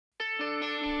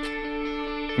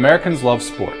Americans love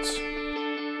sports.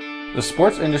 The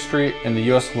sports industry in the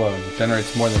US alone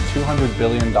generates more than $200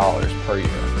 billion per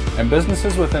year, and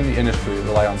businesses within the industry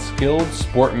rely on skilled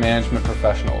sport management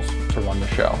professionals to run the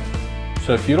show.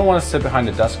 So if you don't want to sit behind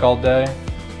a desk all day,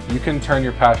 you can turn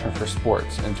your passion for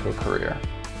sports into a career.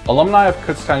 Alumni of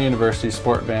Kutztown University's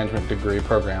Sport Management degree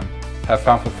program have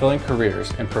found fulfilling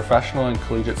careers in professional and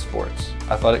collegiate sports,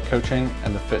 athletic coaching,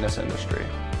 and the fitness industry.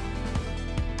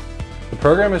 The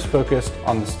program is focused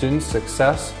on the students'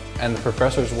 success, and the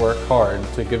professors work hard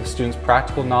to give students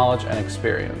practical knowledge and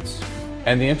experience.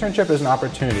 And the internship is an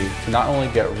opportunity to not only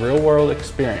get real-world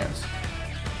experience,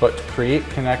 but to create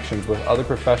connections with other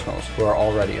professionals who are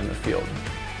already in the field.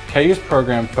 KU's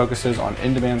program focuses on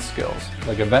in-demand skills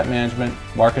like event management,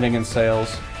 marketing and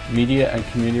sales, media and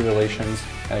community relations,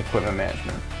 and equipment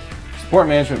management. Sport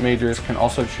management majors can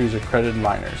also choose accredited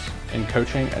minors in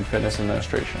coaching and fitness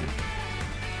administration.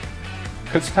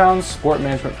 Kutztown's sport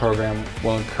management program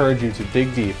will encourage you to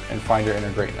dig deep and find your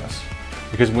inner greatness.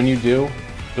 Because when you do,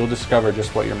 you'll discover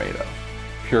just what you're made of.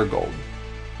 Pure gold.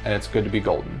 And it's good to be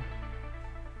golden.